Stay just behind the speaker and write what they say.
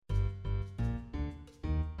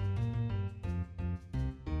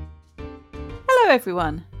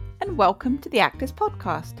everyone, and welcome to the Actors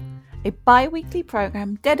Podcast, a bi-weekly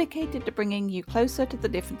program dedicated to bringing you closer to the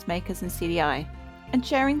difference makers in CDI and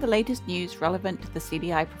sharing the latest news relevant to the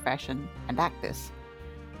CDI profession and Actors.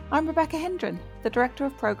 I'm Rebecca Hendren, the Director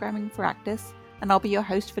of Programming for Actors, and I'll be your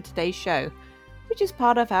host for today's show, which is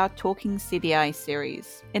part of our Talking CDI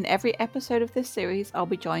series. In every episode of this series, I'll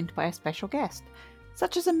be joined by a special guest,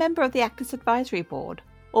 such as a member of the Actors Advisory Board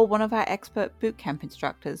or one of our expert bootcamp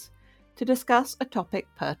instructors, to discuss a topic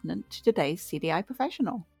pertinent to today's CDI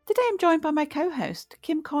professional. Today I'm joined by my co-host,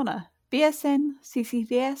 Kim Connor, BSN,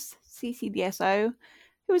 CCDS, CCDSO,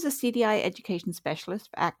 who is a CDI education specialist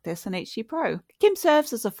for Actors and HC Pro. Kim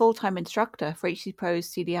serves as a full-time instructor for HC Pro's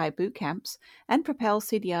CDI bootcamps and Propel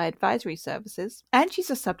CDI advisory services, and she's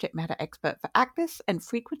a subject matter expert for Actors and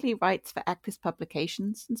frequently writes for Actors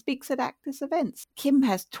publications and speaks at Actors events. Kim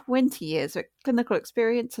has 20 years of clinical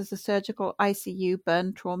experience as a surgical ICU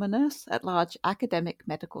burn trauma nurse at large academic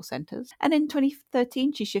medical centers, and in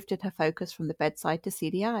 2013 she shifted her focus from the bedside to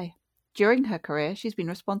CDI. During her career, she's been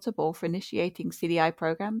responsible for initiating CDI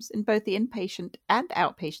programs in both the inpatient and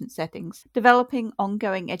outpatient settings, developing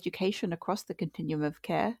ongoing education across the continuum of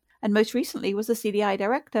care, and most recently was a CDI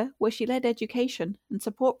director where she led education and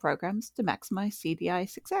support programs to maximize CDI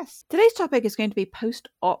success. Today's topic is going to be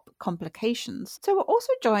post-op complications. So we're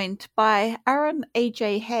also joined by Aaron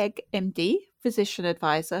A.J. Hegg, MD, physician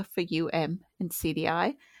advisor for UM and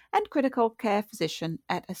CDI, and critical care physician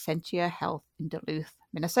at Essentia Health in Duluth,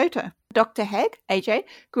 Minnesota. Dr. Hegg, AJ,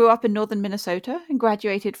 grew up in northern Minnesota and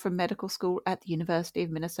graduated from medical school at the University of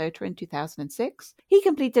Minnesota in 2006. He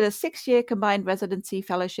completed a 6-year combined residency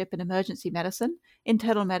fellowship in emergency medicine,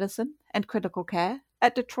 internal medicine, and critical care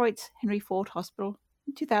at Detroit's Henry Ford Hospital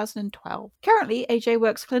in 2012. Currently, AJ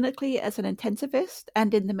works clinically as an intensivist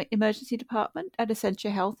and in the emergency department at Essentia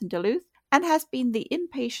Health in Duluth, and has been the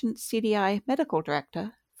inpatient CDI medical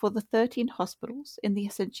director for the 13 hospitals in the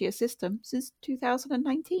Essentia system since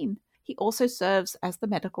 2019. He also serves as the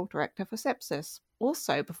medical director for sepsis.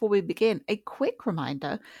 Also, before we begin, a quick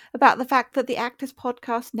reminder about the fact that the Actors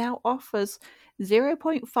podcast now offers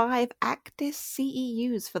 0.5 Actors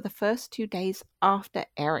CEUs for the first 2 days after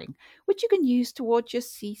airing, which you can use towards your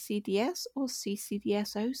CCDS or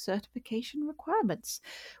CCDSO certification requirements.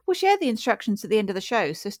 We'll share the instructions at the end of the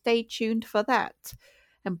show, so stay tuned for that.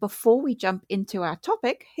 And before we jump into our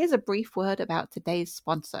topic, here's a brief word about today's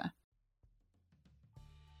sponsor.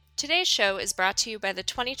 Today's show is brought to you by the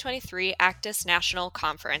 2023 Actors National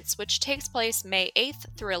Conference, which takes place May 8th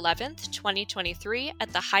through 11th, 2023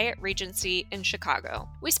 at the Hyatt Regency in Chicago.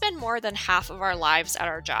 We spend more than half of our lives at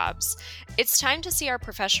our jobs. It's time to see our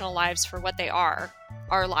professional lives for what they are,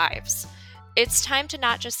 our lives. It's time to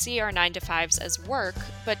not just see our 9-to-5s as work,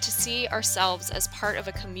 but to see ourselves as part of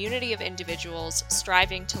a community of individuals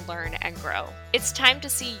striving to learn and grow. It's time to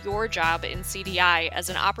see your job in CDI as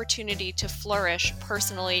an opportunity to flourish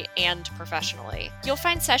personally and professionally. You'll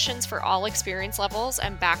find sessions for all experience levels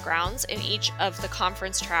and backgrounds in each of the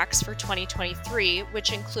conference tracks for 2023,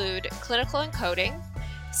 which include Clinical and Coding,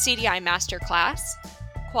 CDI Masterclass,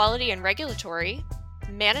 Quality and Regulatory,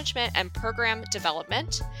 Management and Program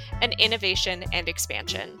Development, and Innovation and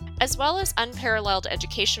Expansion. As well as unparalleled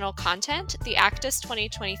educational content, the Actors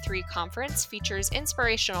 2023 conference features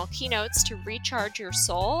inspirational keynotes to recharge your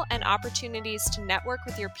soul and opportunities to network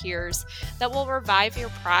with your peers that will revive your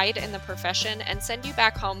pride in the profession and send you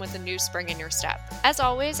back home with a new spring in your step. As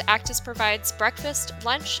always, Actors provides breakfast,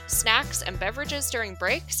 lunch, snacks, and beverages during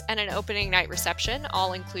breaks and an opening night reception,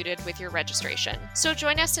 all included with your registration. So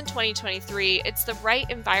join us in 2023. It's the right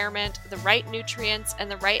environment, the right nutrients, and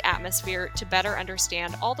the right atmosphere to better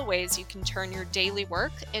understand all the ways you can turn your daily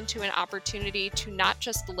work into an opportunity to not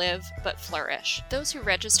just live, but flourish. Those who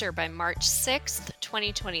register by March 6th,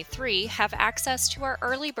 2023 have access to our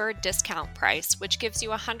early bird discount price, which gives you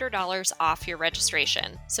 $100 off your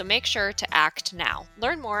registration. So make sure to act now.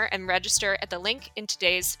 Learn more and register at the link in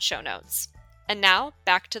today's show notes. And now,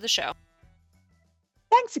 back to the show.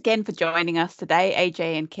 Thanks again for joining us today,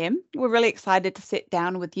 AJ and Kim. We're really excited to sit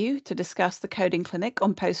down with you to discuss the coding clinic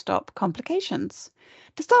on post-op complications.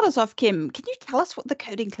 To start us off, Kim, can you tell us what the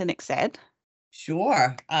coding clinic said?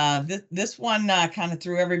 Sure. This one kind of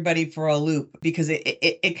threw everybody for a loop because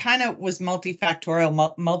it kind of was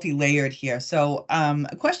multifactorial, multi-layered here. So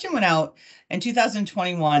a question went out in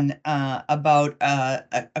 2021 about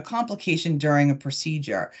a complication during a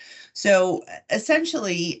procedure. So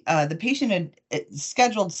essentially, the patient had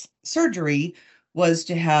scheduled surgery was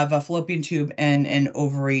to have a fallopian tube and an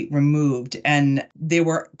ovary removed, and there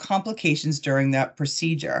were complications during that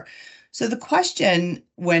procedure. So the question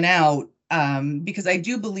went out because I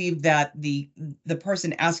do believe that the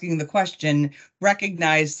person asking the question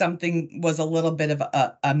recognized something was a little bit of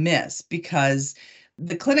a miss, because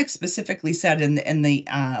the clinic specifically said, and the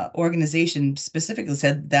organization specifically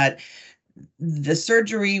said that the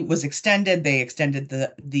surgery was extended. They extended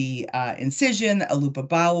the incision. A loop of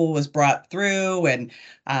bowel was brought through, and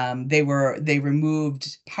they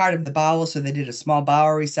removed part of the bowel, so they did a small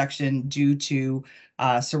bowel resection due to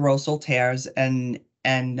serosal tears and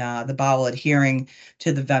the bowel adhering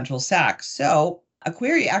to the ventral sac. So a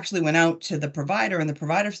query actually went out to the provider, and the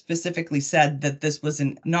provider specifically said that this was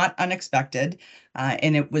not unexpected,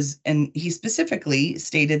 and he specifically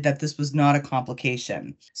stated that this was not a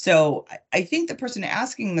complication. So I think the person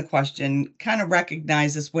asking the question kind of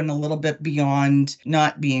recognized this went a little bit beyond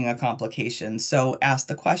not being a complication, so asked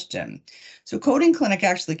the question. So Coding Clinic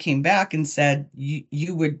actually came back and said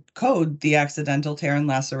you would code the accidental tear and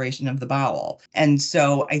laceration of the bowel. And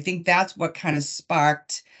so I think that's what kind of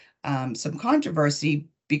sparked some controversy,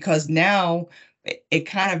 because now it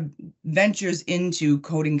kind of ventures into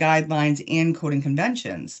coding guidelines and coding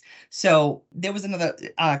conventions. So there was another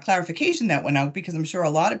clarification that went out, because I'm sure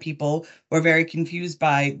a lot of people were very confused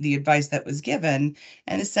by the advice that was given.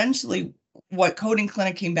 And essentially what Coding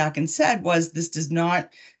Clinic came back and said was, this does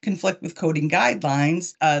not conflict with coding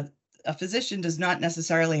guidelines. A physician does not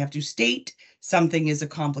necessarily have to state something is a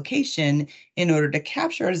complication in order to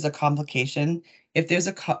capture it as a complication if there's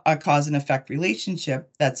a cause and effect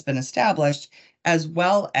relationship that's been established, as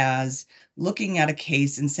well as looking at a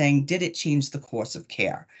case and saying, did it change the course of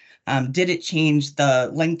care? Did it change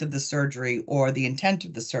the length of the surgery or the intent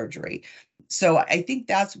of the surgery? So I think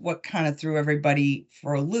that's what kind of threw everybody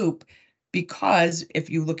for a loop, because if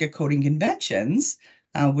you look at coding conventions,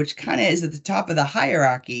 which kind of is at the top of the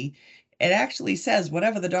hierarchy, it actually says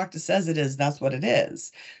whatever the doctor says it is, that's what it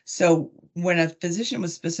is. So when a physician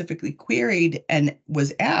was specifically queried and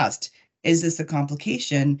was asked, is this a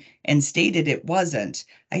complication, and stated it wasn't,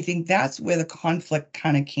 I think that's where the conflict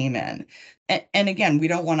kind of came in. And again, we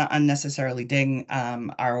don't want to unnecessarily ding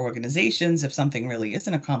our organizations if something really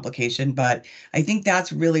isn't a complication, but I think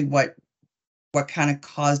that's really what kind of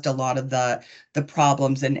caused a lot of the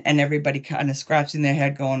problems, and everybody kind of scratching their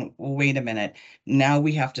head going, well, wait a minute, now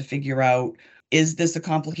we have to figure out, is this a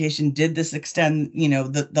complication? Did this extend,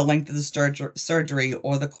 the length of the surgery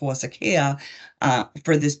or the course of care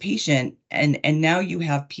for this patient? And now you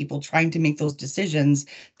have people trying to make those decisions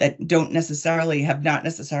that have not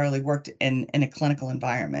necessarily worked in a clinical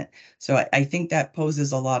environment. So I think that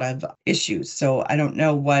poses a lot of issues. So I don't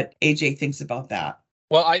know what AJ thinks about that.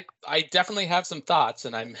 Well, I definitely have some thoughts,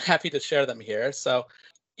 and I'm happy to share them here. So,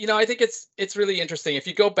 I think it's really interesting. If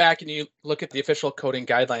you go back and you look at the official coding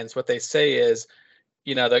guidelines, what they say is,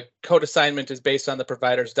 the code assignment is based on the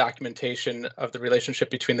provider's documentation of the relationship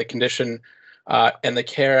between the condition and the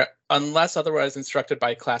care, unless otherwise instructed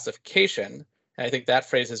by classification. And I think that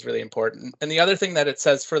phrase is really important. And the other thing that it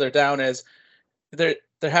says further down is there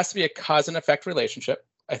has to be a cause and effect relationship.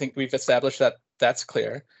 I think we've established that that's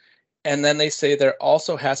clear. And then they say there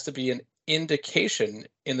also has to be an indication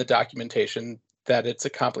in the documentation that it's a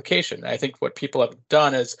complication. I think what people have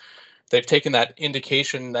done is they've taken that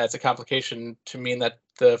indication that it's a complication to mean that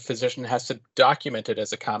the physician has to document it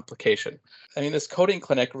as a complication. I mean, this Coding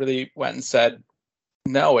Clinic really went and said,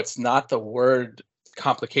 no, it's not the word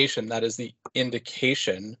complication that is the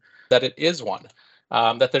indication that it is one,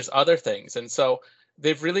 that there's other things. And so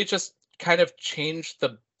they've really just kind of changed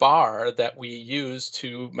the bar that we use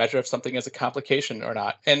to measure if something is a complication or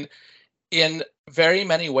not. And in very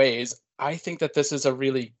many ways, I think that this is a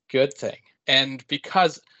really good thing. And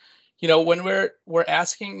because, when we're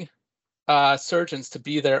asking surgeons to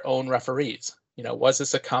be their own referees, was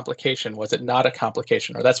this a complication? Was it not a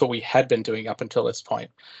complication? Or that's what we had been doing up until this point.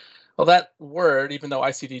 Well, that word, even though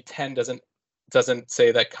ICD-10 doesn't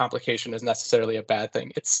say that complication is necessarily a bad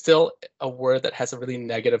thing, it's still a word that has a really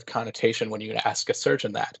negative connotation when you ask a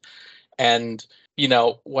surgeon that. And,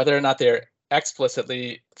 whether or not they're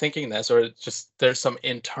explicitly thinking this, or just there's some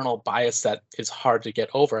internal bias that is hard to get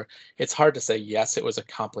over, it's hard to say, yes, it was a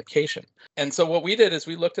complication. And so what we did is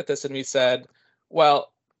we looked at this and we said,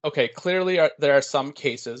 well, okay, clearly there are some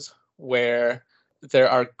cases where there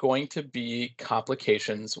are going to be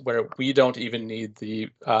complications where we don't even need the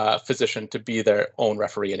physician to be their own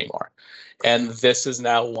referee anymore. And this is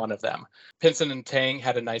now one of them. Pinson and Tang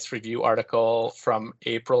had a nice review article from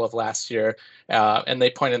April of last year, and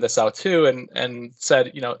they pointed this out too, and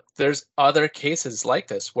said, there's other cases like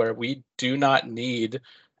this where we do not need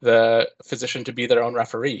the physician to be their own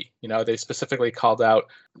referee. They specifically called out,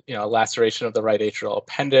 laceration of the right atrial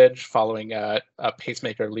appendage following a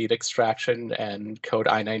pacemaker lead extraction and code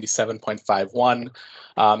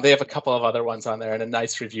I97.51. They have a couple of other ones on there and a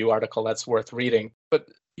nice review article that's worth reading. But,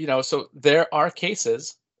 so there are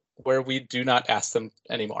cases where we do not ask them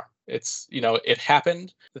anymore. It's, it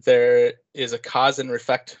happened. There is a cause and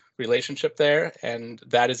effect relationship there, and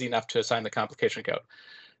that is enough to assign the complication code.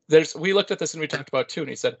 We looked at this and we talked about too, and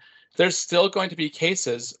he said, there's still going to be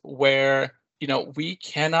cases where, we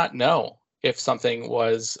cannot know if something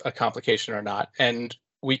was a complication or not. And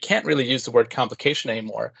we can't really use the word complication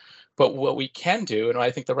anymore. But what we can do, and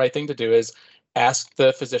I think the right thing to do, is ask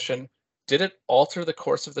the physician, did it alter the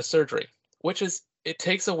course of the surgery? Which is, it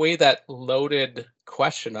takes away that loaded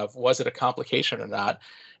question of, was it a complication or not?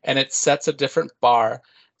 And it sets a different bar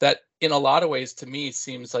that in a lot of ways, to me,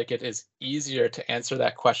 seems like it is easier to answer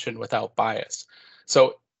that question without bias.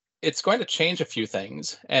 So it's going to change a few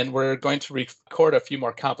things, and we're going to record a few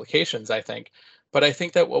more complications, I think. But I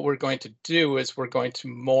think that what we're going to do is we're going to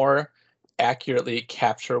more accurately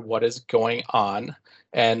capture what is going on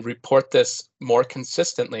and report this more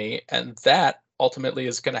consistently. And that ultimately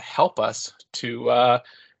is going to help us to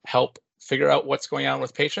help figure out what's going on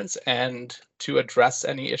with patients and to address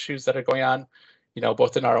any issues that are going on,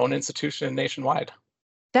 both in our own institution and nationwide.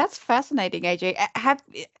 That's fascinating, AJ.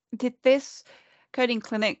 Did this coding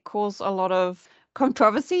clinic cause a lot of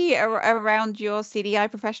controversy around your CDI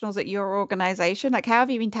professionals at your organization? Like, how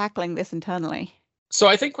have you been tackling this internally? So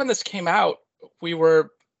I think when this came out, we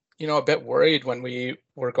were, a bit worried when we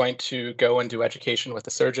were going to go and do education with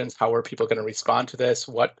the surgeons. How were people going to respond to this?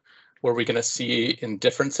 What were we going to see in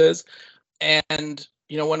differences? And,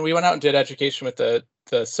 when we went out and did education with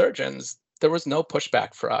the surgeons, there was no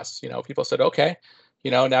pushback for us. People said, okay,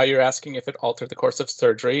 now you're asking if it altered the course of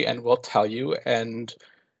surgery, and we'll tell you. And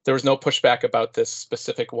there was no pushback about this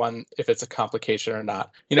specific one, if it's a complication or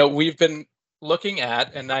not. We've been looking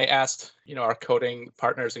at, and I asked, our coding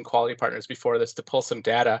partners and quality partners before this to pull some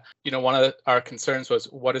data. One of our concerns was,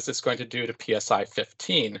 what is this going to do to PSI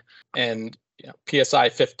 15? And PSI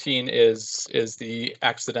 15 is the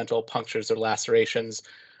accidental punctures or lacerations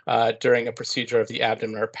during a procedure of the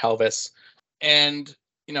abdomen or pelvis. And,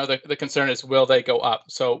 the concern is, will they go up?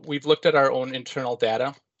 So we've looked at our own internal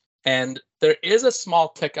data, and there is a small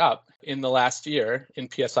tick up in the last year in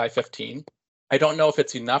PSI 15. I don't know if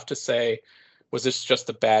it's enough to say, was this just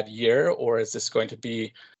a bad year, or is this going to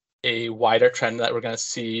be a wider trend that we're going to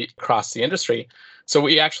see across the industry? So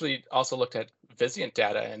we actually also looked at Vizient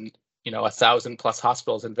data and, 1,000 plus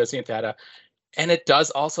hospitals in Vizient data. And it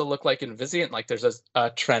does also look like in Vizient, like there's a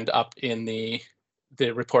trend up in the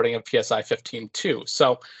reporting of PSI 15 too.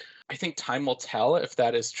 So I think time will tell if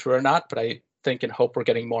that is true or not, but I think and hope we're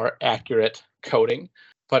getting more accurate coding.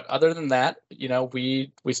 But other than that,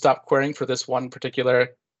 we stopped querying for this one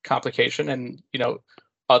particular complication, and,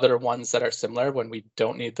 other ones that are similar when we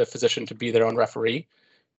don't need the physician to be their own referee.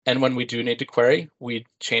 And when we do need to query, we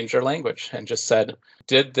changed our language and just said,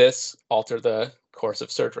 did this alter the course of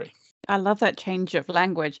surgery? I love that change of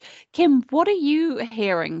language. Kim, what are you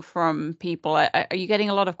hearing from people? Are you getting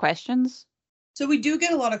a lot of questions? So we do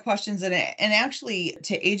get a lot of questions, and actually,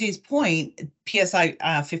 to AJ's point, PSI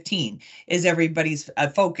 15 is everybody's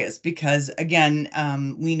focus because, again,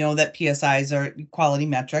 we know that PSIs are quality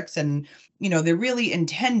metrics, and they're really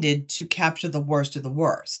intended to capture the worst of the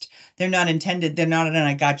worst. They're not an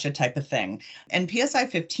I gotcha type of thing. And PSI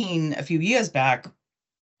 15 a few years back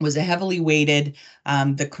was a heavily weighted.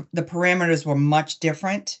 The parameters were much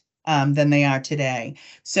different than they are today.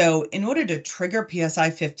 So in order to trigger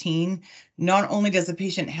PSI 15, not only does the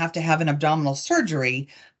patient have to have an abdominal surgery,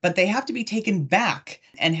 but they have to be taken back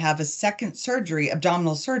and have a second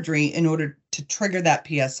abdominal surgery, in order to trigger that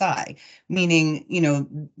PSI,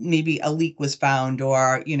 meaning, maybe a leak was found,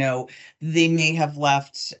 or, they may have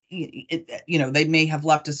left, they may have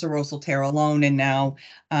left a serosal tear alone, and now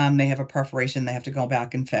they have a perforation they have to go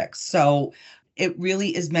back and fix. So it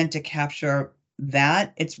really is meant to capture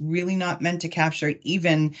that. It's really not meant to capture,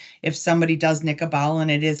 even if somebody does nick a bowel and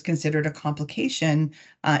it is considered a complication,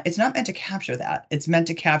 it's not meant to capture that. It's meant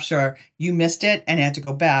to capture, you missed it and had to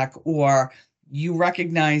go back, or you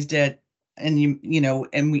recognized it and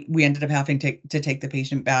and we ended up having to take the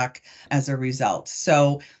patient back as a result.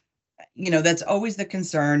 So, that's always the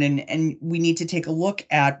concern, and we need to take a look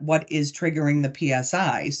at what is triggering the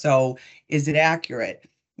PSI. So is it accurate?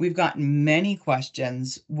 We've gotten many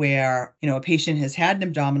questions where, a patient has had an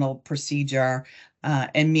abdominal procedure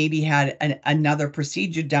and maybe had another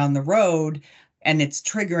procedure down the road, and it's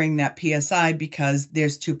triggering that PSI because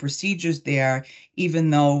there's two procedures there, even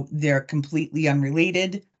though they're completely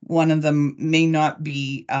unrelated. One of them may not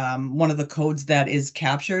be one of the codes that is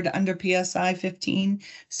captured under PSI 15.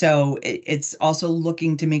 So it's also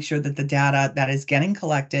looking to make sure that the data that is getting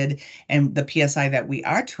collected and the PSI that we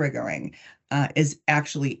are triggering is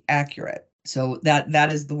actually accurate. So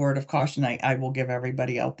that is the word of caution I will give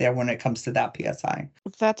everybody out there when it comes to that PSI.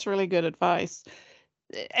 That's really good advice.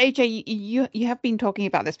 AJ, you have been talking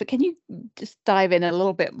about this, but can you just dive in a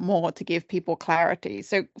little bit more to give people clarity?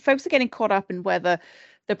 So folks are getting caught up in whether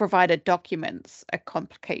the provider documents a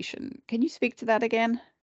complication. Can you speak to that again?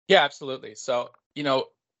 Yeah, absolutely. So,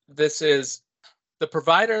 this is the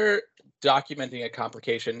provider documenting a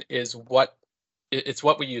complication is what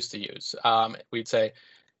we used to use. We'd say,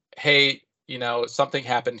 hey, something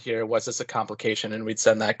happened here. Was this a complication? And we'd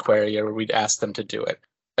send that query, or we'd ask them to do it.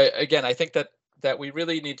 Again, I think that we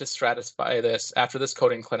really need to stratify this after this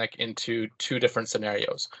coding clinic into two different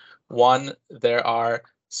scenarios. One, there are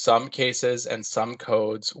some cases and some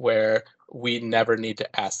codes where we never need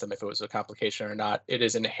to ask them if it was a complication or not. It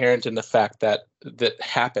is inherent in the fact that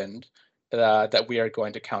happened that we are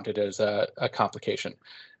going to count it as a complication.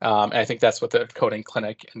 And I think that's what the coding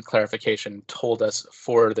clinic and clarification told us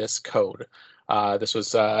for this code. This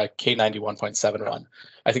was K91.71.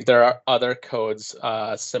 I think there are other codes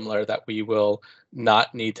similar that we will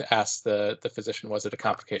not need to ask the physician, was it a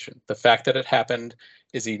complication? The fact that it happened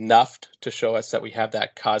is enough to show us that we have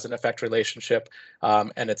that cause and effect relationship,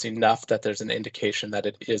 and it's enough that there's an indication that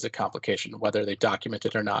it is a complication, whether they document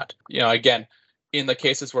it or not. Again, in the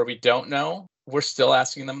cases where we don't know, we're still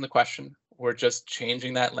asking them the question. We're just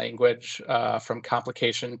changing that language from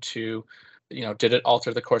complication to, did it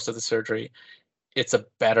alter the course of the surgery? It's a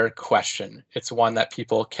better question. It's one that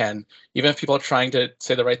people can, even if people are trying to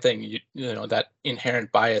say the right thing, that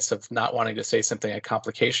inherent bias of not wanting to say something a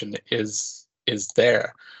complication is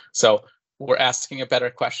there. So we're asking a better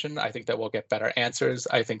question. I think that we'll get better answers.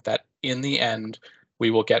 I think that in the end, we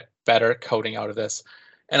will get better coding out of this.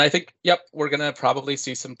 And I think, we're going to probably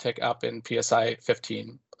see some tick up in PSI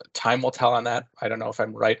 15. Time will tell on that. I don't know if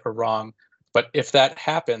I'm right or wrong, but if that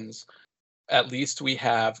happens, at least we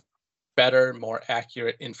have better, more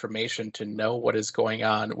accurate information to know what is going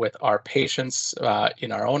on with our patients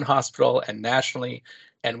in our own hospital and nationally,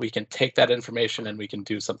 and we can take that information and we can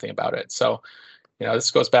do something about it. So,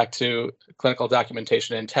 this goes back to clinical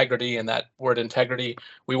documentation integrity, and that word integrity,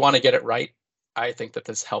 we want to get it right. I think that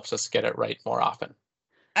this helps us get it right more often.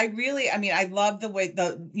 I love the way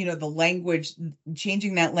the language,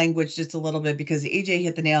 changing that language just a little bit, because AJ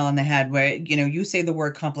hit the nail on the head where, you say the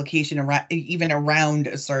word complication even around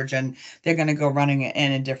a surgeon, they're going to go running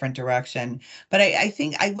in a different direction. But I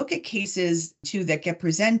think I look at cases too that get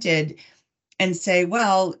presented and say,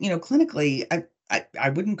 well, clinically, I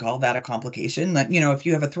wouldn't call that a complication. That, if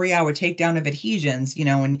you have a 3-hour takedown of adhesions,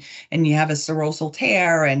 and you have a serosal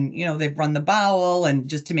tear and, they've run the bowel and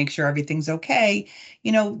just to make sure everything's okay,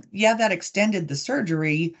 that extended the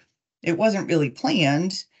surgery. It wasn't really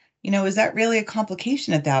planned. Is that really a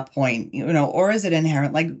complication at that point? Or is it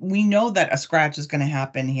inherent? Like, we know that a scratch is going to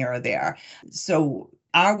happen here or there. So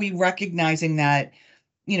are we recognizing that,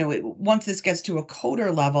 once this gets to a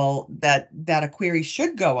coder level, that a query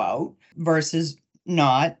should go out versus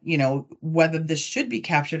not, whether this should be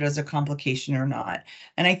captured as a complication or not?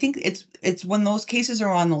 And I think it's when those cases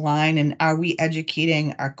are on the line, and are we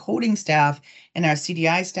educating our coding staff and our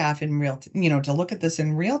CDI staff in to look at this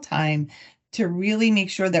in real time, to really make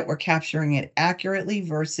sure that we're capturing it accurately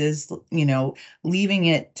versus, leaving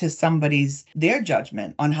it to their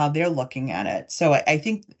judgment on how they're looking at it. So I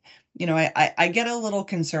think, I get a little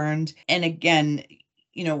concerned. And again,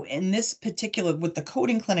 in this particular, with the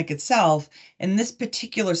coding clinic itself, in this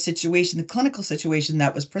particular situation, the clinical situation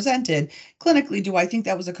that was presented, clinically, do I think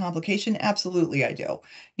that was a complication? Absolutely, I do,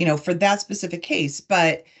 for that specific case.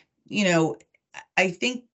 But, I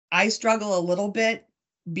think I struggle a little bit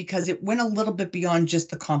because it went a little bit beyond just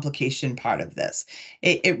the complication part of this.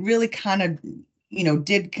 It really kind of,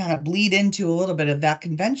 did kind of bleed into a little bit of that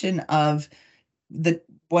convention of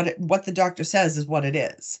what the doctor says is what it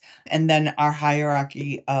is, and then our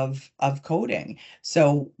hierarchy of coding.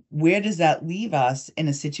 So where does that leave us in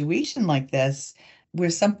a situation like this, where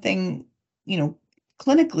something,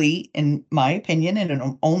 clinically, in my opinion,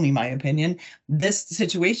 and only my opinion, this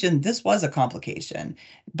was a complication,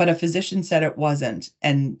 but a physician said it wasn't.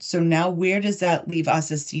 And so now where does that leave us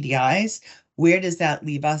as CDIs? Where does that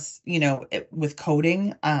leave us, with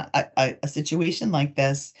coding a situation like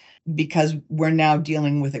this? Because we're now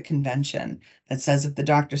dealing with a convention that says if the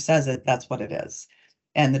doctor says it, that's what it is.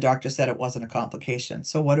 And the doctor said it wasn't a complication.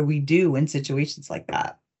 So what do we do in situations like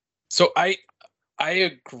that? So I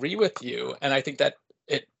agree with you. And I think that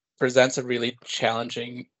presents a really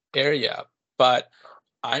challenging area. But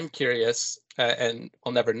I'm curious, and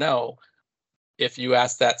we'll never know, if you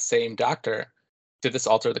ask that same doctor, did this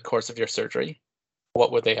alter the course of your surgery?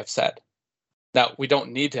 What would they have said? Now, we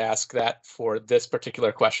don't need to ask that for this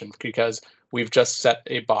particular question because we've just set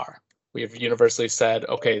a bar. We've universally said,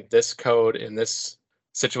 okay, this code in this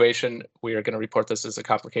situation, we are going to report this as a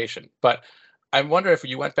complication. But I wonder if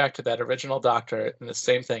you went back to that original doctor and the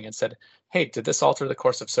same thing and said, hey, did this alter the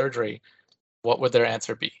course of surgery? What would their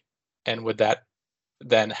answer be? And would that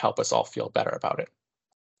then help us all feel better about it?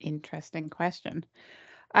 Interesting question.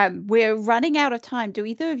 We're running out of time. Do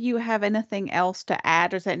either of you have anything else to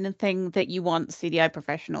add, or is there anything that you want CDI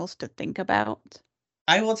professionals to think about?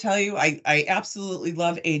 I will tell you, I absolutely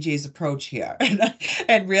love AJ's approach here.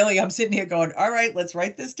 And really, I'm sitting here going, all right, let's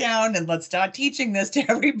write this down and let's start teaching this to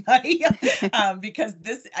everybody. Because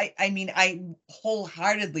this, I mean, I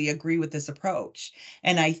wholeheartedly agree with this approach.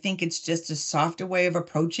 And I think it's just a softer way of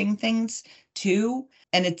approaching things too.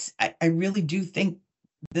 And I really do think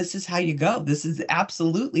this is how you go. This is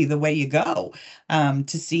absolutely the way you go, to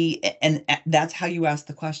see. And that's how you ask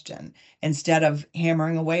the question instead of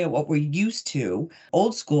hammering away at what we're used to.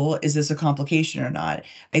 Old school, is this a complication or not?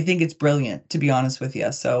 I think it's brilliant, to be honest with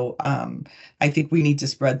you. So I think we need to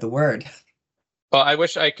spread the word. Well, I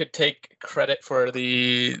wish I could take credit for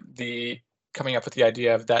the coming up with the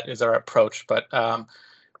idea of that is our approach, but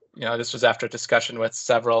this was after discussion with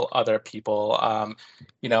several other people, and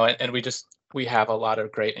we have a lot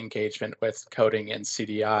of great engagement with coding and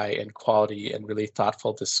CDI and quality and really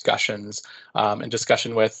thoughtful discussions, and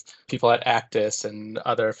discussion with people at Actis and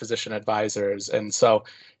other physician advisors. And so,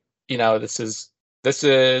 this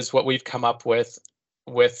is what we've come up with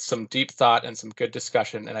some deep thought and some good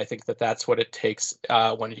discussion. And I think that that's what it takes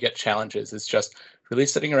when you get challenges, is just really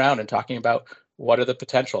sitting around and talking about what are the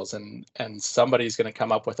potentials, and somebody's going to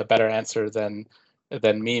come up with a better answer than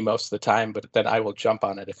me most of the time, but then I will jump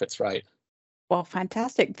on it if it's right. Well,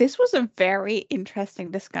 fantastic. This was a very interesting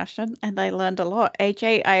discussion, and I learned a lot.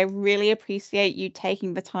 AJ, I really appreciate you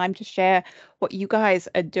taking the time to share what you guys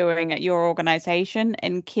are doing at your organization.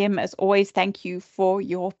 And Kim, as always, thank you for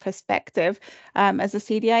your perspective as a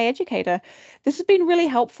CDI educator. This has been really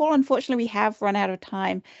helpful. Unfortunately, we have run out of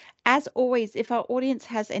time. As always, if our audience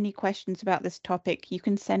has any questions about this topic, you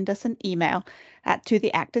can send us an email to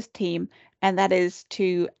the Actis team, and that is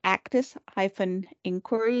to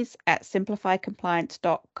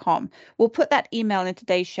actis-inquiries@simplifycompliance.com. We'll put that email in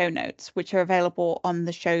today's show notes, which are available on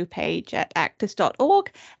the show page at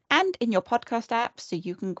actis.org and in your podcast app, so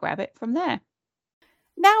you can grab it from there.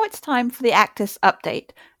 Now it's time for the Actis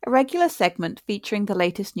Update, a regular segment featuring the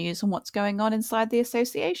latest news on what's going on inside the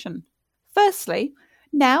association. Firstly,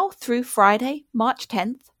 now through Friday, March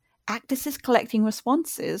 10th, Actis is collecting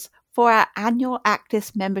responses for our annual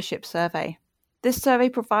Actis membership survey. This survey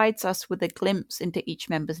provides us with a glimpse into each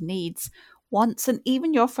member's needs, wants, and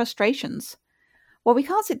even your frustrations. While we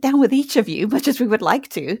can't sit down with each of you, much as we would like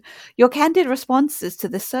to, your candid responses to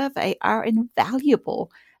the survey are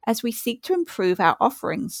invaluable as we seek to improve our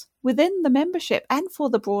offerings within the membership and for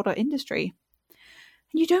the broader industry.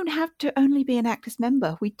 And you don't have to only be an Actis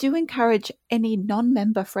member. We do encourage any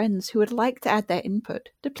non-member friends who would like to add their input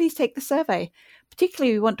to please take the survey.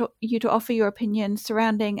 Particularly, we want you to offer your opinion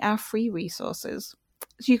surrounding our free resources.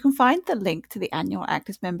 So you can find the link to the annual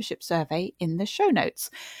Actis membership survey in the show notes.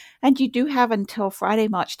 And you do have until Friday,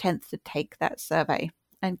 March 10th to take that survey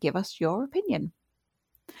and give us your opinion.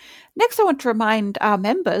 Next, I want to remind our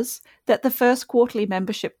members that the first quarterly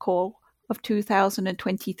membership call of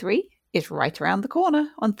 2023 is right around the corner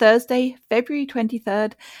on Thursday, February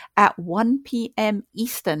 23rd at 1 p.m.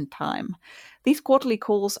 Eastern Time. These quarterly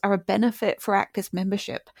calls are a benefit for Actis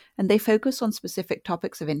membership, and they focus on specific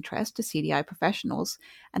topics of interest to CDI professionals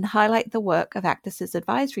and highlight the work of Actis's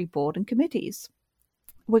advisory board and committees.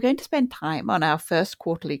 We're going to spend time on our first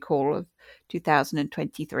quarterly call of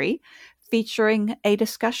 2023 featuring a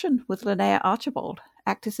discussion with Linnea Archibald,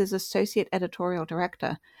 Actis's Associate Editorial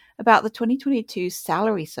Director, about the 2022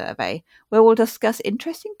 salary survey, where we'll discuss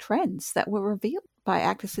interesting trends that were revealed by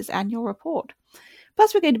Actis's annual report.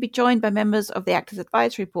 Plus, we're going to be joined by members of the Actis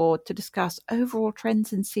Advisory Board to discuss overall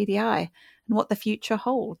trends in CDI and what the future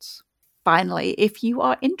holds. Finally, if you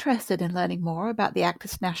are interested in learning more about the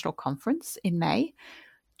Actis National Conference in May,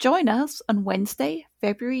 join us on Wednesday,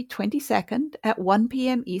 February 22nd at 1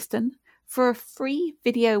 p.m. Eastern for a free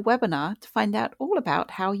video webinar to find out all about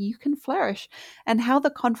how you can flourish and how the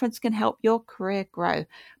conference can help your career grow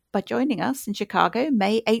by joining us in Chicago,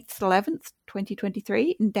 May 8th to 11th,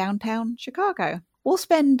 2023 in downtown Chicago. We'll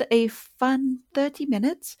spend a fun 30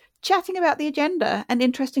 minutes chatting about the agenda and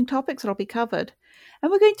interesting topics that'll be covered.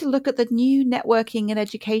 And we're going to look at the new networking and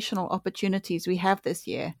educational opportunities we have this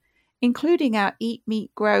year, including our Eat,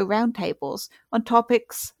 Meet, Grow roundtables on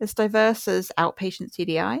topics as diverse as outpatient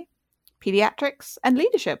CDI, pediatrics, and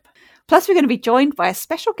leadership. Plus, we're going to be joined by a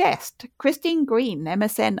special guest, Christine Green,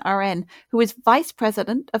 MSN RN, who is Vice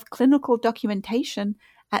President of Clinical Documentation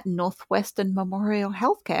at Northwestern Memorial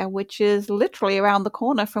Healthcare, which is literally around the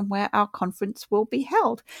corner from where our conference will be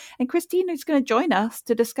held. And Christine is going to join us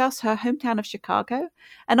to discuss her hometown of Chicago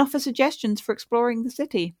and offer suggestions for exploring the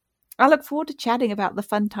city. I look forward to chatting about the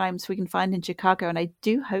fun times we can find in Chicago, and I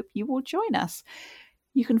do hope you will join us.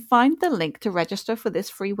 You can find the link to register for this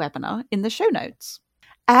free webinar in the show notes.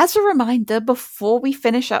 As a reminder, before we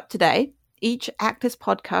finish up today, each ACDIS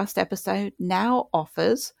podcast episode now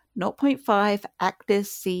offers 0.5 ACDIS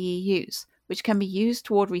CEUs, which can be used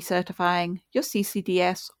toward recertifying your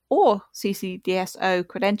CCDS or CCDSO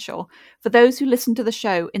credential for those who listen to the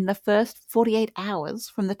show in the first 48 hours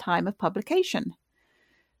from the time of publication.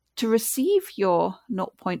 To receive your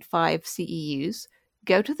 0.5 CEUs,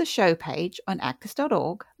 go to the show page on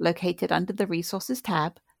acdis.org, located under the Resources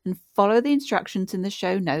tab, and follow the instructions in the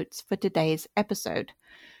show notes for today's episode.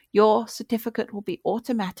 Your certificate will be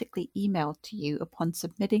automatically emailed to you upon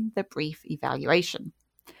submitting the brief evaluation.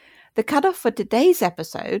 The cutoff for today's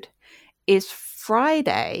episode is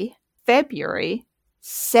Friday, February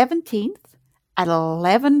 17th at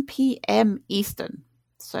 11 p.m. Eastern.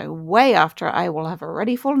 So way after I will have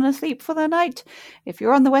already fallen asleep for the night. If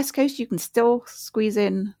you're on the West Coast, you can still squeeze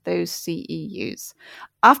in those CEUs.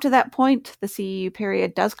 After that point, the CEU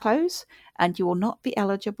period does close, and you will not be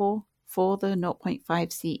eligible for the 0.5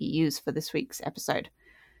 CEUs for this week's episode.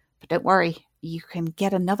 But don't worry, you can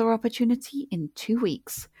get another opportunity in 2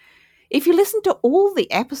 weeks. If you listen to all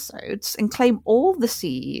the episodes and claim all the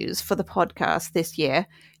CEUs for the podcast this year,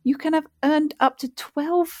 you can have earned up to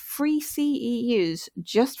 12 free CEUs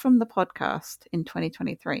just from the podcast in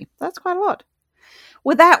 2023. That's quite a lot.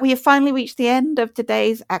 With that, we have finally reached the end of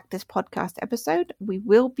today's ACDIS podcast episode. We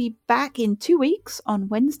will be back in 2 weeks on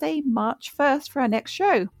Wednesday, March 1st for our next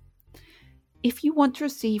show. If you want to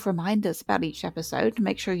receive reminders about each episode to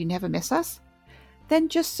make sure you never miss us, then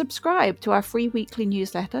just subscribe to our free weekly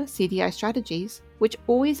newsletter, CDI Strategies, which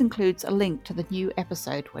always includes a link to the new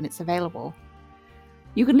episode when it's available.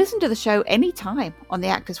 You can listen to the show anytime on the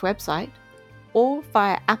ACDIS website or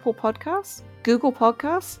via Apple Podcasts, Google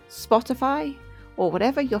Podcasts, Spotify, or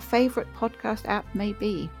whatever your favorite podcast app may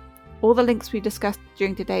be. All the links we discussed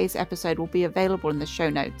during today's episode will be available in the show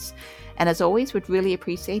notes. And as always, we'd really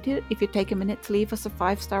appreciate it if you'd take a minute to leave us a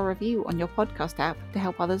 5-star review on your podcast app to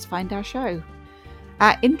help others find our show.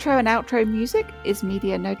 Our intro and outro music is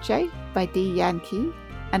Media Noche by D. Yankee,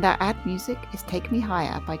 and our ad music is Take Me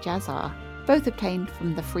Higher by Jazzar, both obtained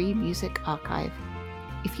from the Free Music Archive.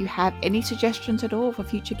 If you have any suggestions at all for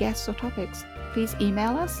future guests or topics, please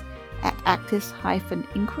email us at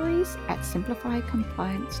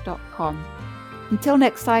acdis-inquiries@simplifycompliance.com. Until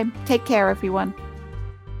next time, take care everyone.